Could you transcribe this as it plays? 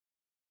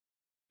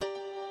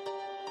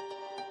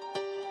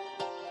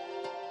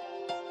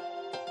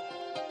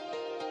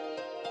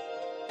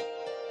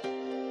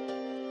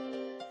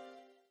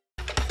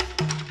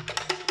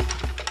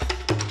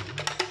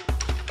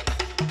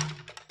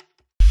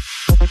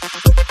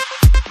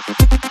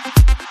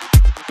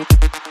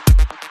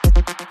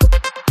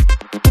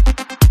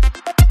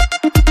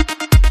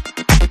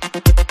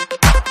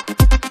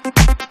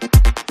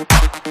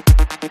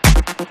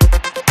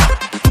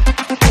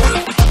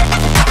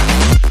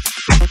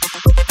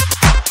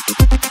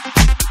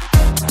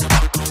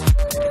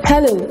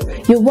Hello,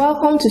 you're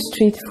welcome to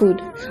Street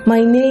Food. My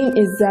name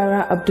is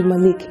Zara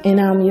Abdulmalik and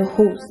I'm your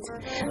host.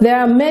 There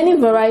are many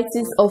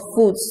varieties of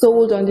food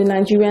sold on the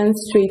Nigerian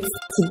streets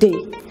today.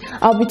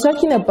 I'll be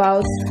talking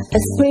about a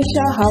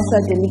special Hausa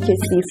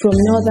delicacy from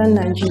northern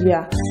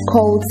Nigeria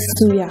called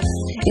Suya,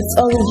 its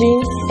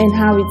origin and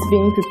how it's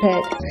being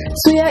prepared.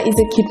 Suya is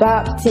a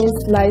kebab thin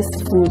sliced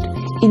food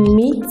in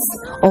meat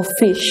or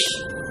fish.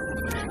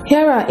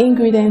 Here are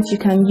ingredients you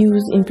can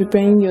use in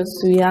preparing your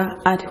suya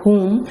at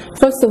home.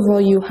 First of all,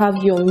 you have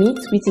your meat,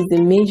 which is the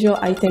major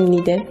item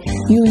needed.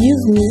 You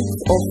use meat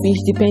or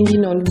fish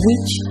depending on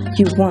which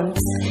you want.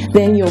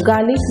 Then your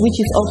garlic, which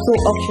is also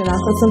optional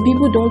because some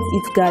people don't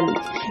eat garlic.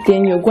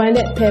 Then your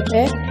grounded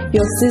pepper,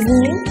 your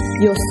seasoning,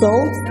 your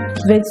salt,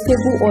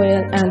 vegetable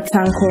oil, and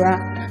tankora.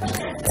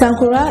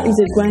 Tankora is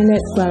a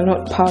grounded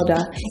groundnut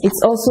powder.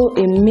 It's also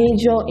a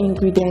major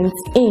ingredient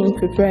in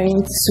preparing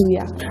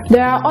suya.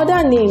 There are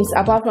other names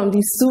apart from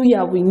the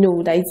suya we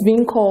know that it's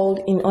being called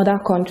in other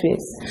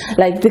countries.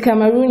 Like the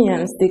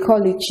Cameroonians, they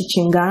call it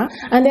chichinga.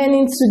 And then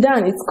in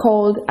Sudan, it's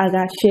called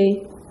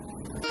agache.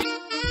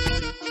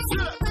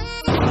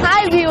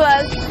 Hi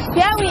viewers,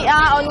 here we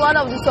are on one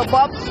of the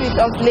suburb streets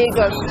of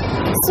Lagos.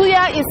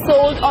 Suya is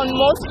sold on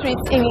most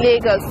streets in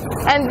Lagos,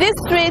 and this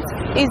street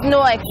is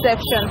no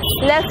exception.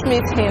 Let's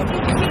meet him.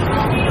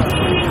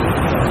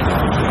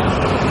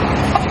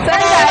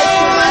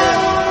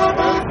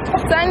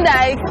 Sanda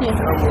aiki.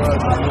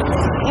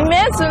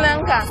 Ime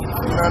sunanka.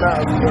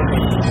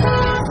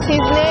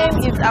 His name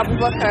is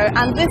Abubakar,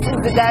 and this is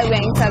the guy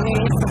we're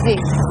interviewing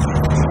today.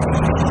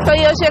 So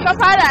yaushe ka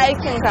fara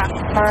aikinka?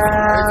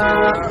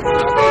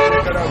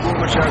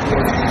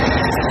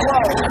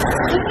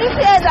 Did you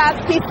hear that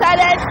he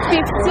started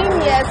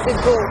 15 years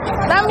ago?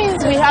 That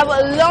means we have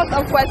a lot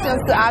of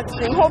questions to ask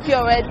him. Hope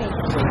you're ready.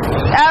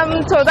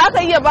 So za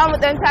ka iya ba mu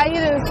dan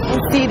tarihin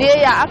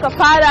siriya aka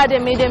fara da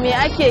me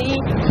ake yi?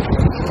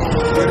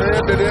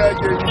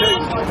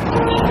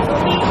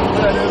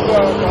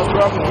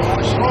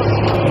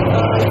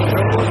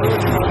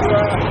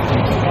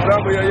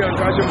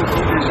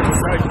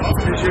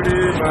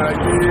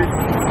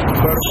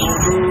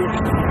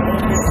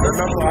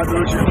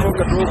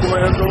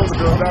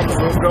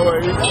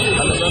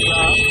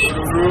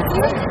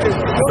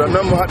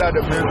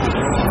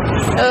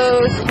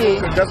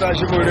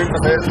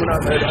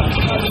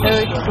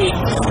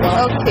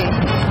 Okay.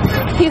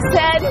 He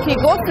said he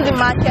goes to the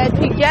market,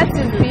 he gets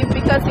his beef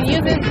because he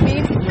uses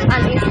beef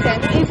and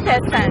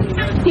intestine.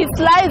 He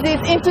slices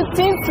it into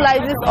thin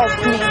slices of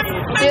meat.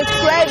 They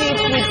spread it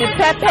with the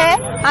pepper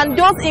and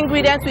those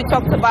ingredients we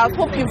talked about.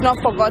 Hope you've not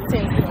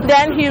forgotten.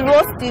 Then he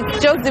roasts it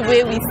just the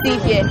way we see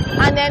here.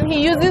 And then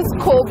he uses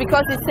coal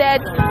because he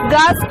said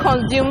gas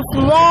consumes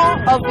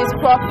more of his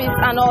profits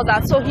and all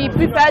that. So he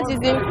prefers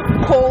using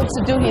coal to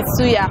do his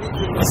suya.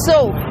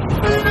 So,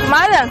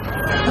 Madam,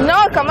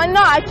 no, come on,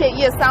 no, I can't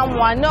hear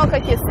someone, no, I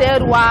can't say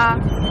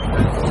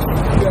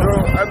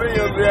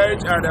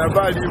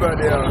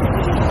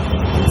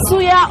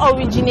Suya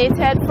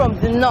originated from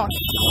the north.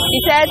 He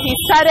said he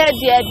started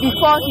there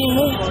before he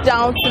moved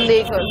down to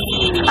Lagos.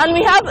 And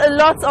we have a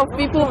lot of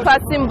people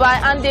passing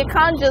by and they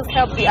can't just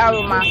help the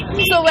aroma.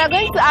 So we're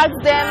going to ask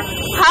them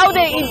how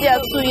they eat their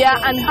suya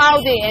and how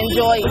they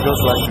enjoy it. I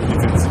just like to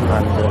eat it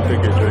and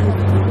take a drink.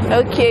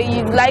 Okay,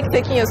 you like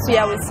taking your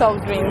suya with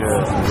soft drinks?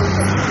 Yeah.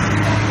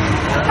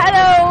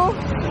 Hello.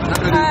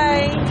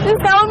 Hi. Please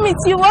come meet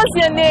you. What's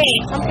your name?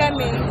 I'm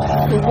coming.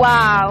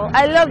 Wow,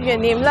 I love your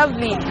name.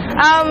 Lovely.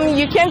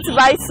 You came to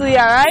buy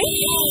suya, right?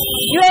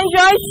 You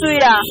enjoy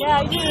suya? Yeah,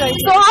 I do like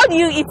So how do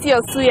you eat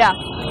your suya?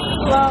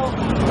 Well,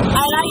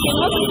 I like it.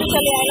 Most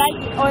especially, I like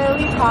the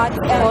oily part.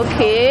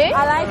 Okay. I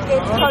like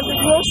it because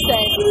it's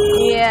roasted.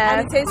 Yeah. And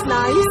it tastes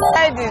nice.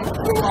 I do.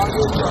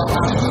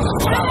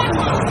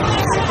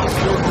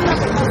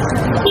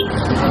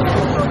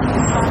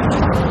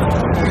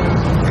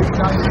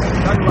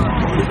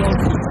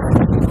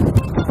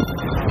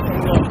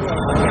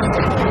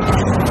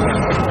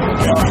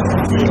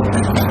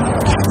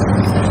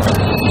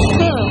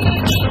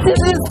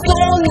 This is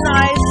so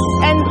nice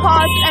and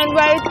hot and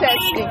very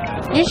tasty.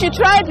 You should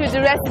try it with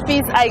the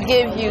recipes I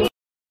gave you.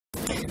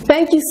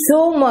 Thank you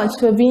so much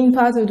for being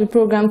part of the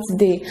program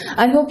today.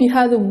 I hope you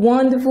had a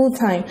wonderful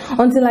time.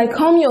 Until I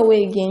come your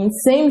way again,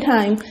 same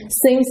time,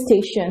 same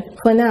station.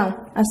 For now,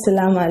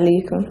 Assalamu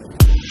alaikum.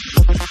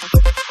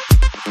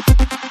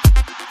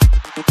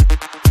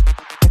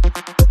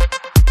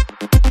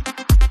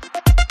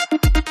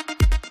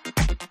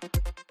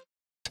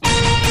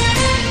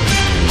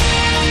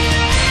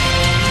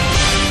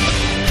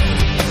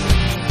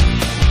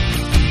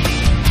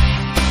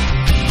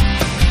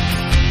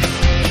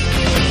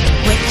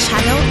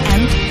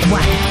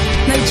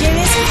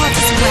 Nigeria's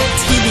hottest web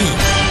TV.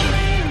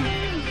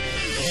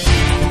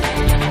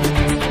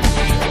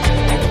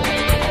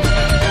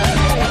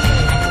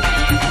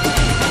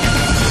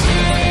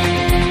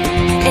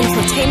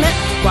 Entertainment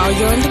while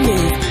you're in the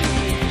mood.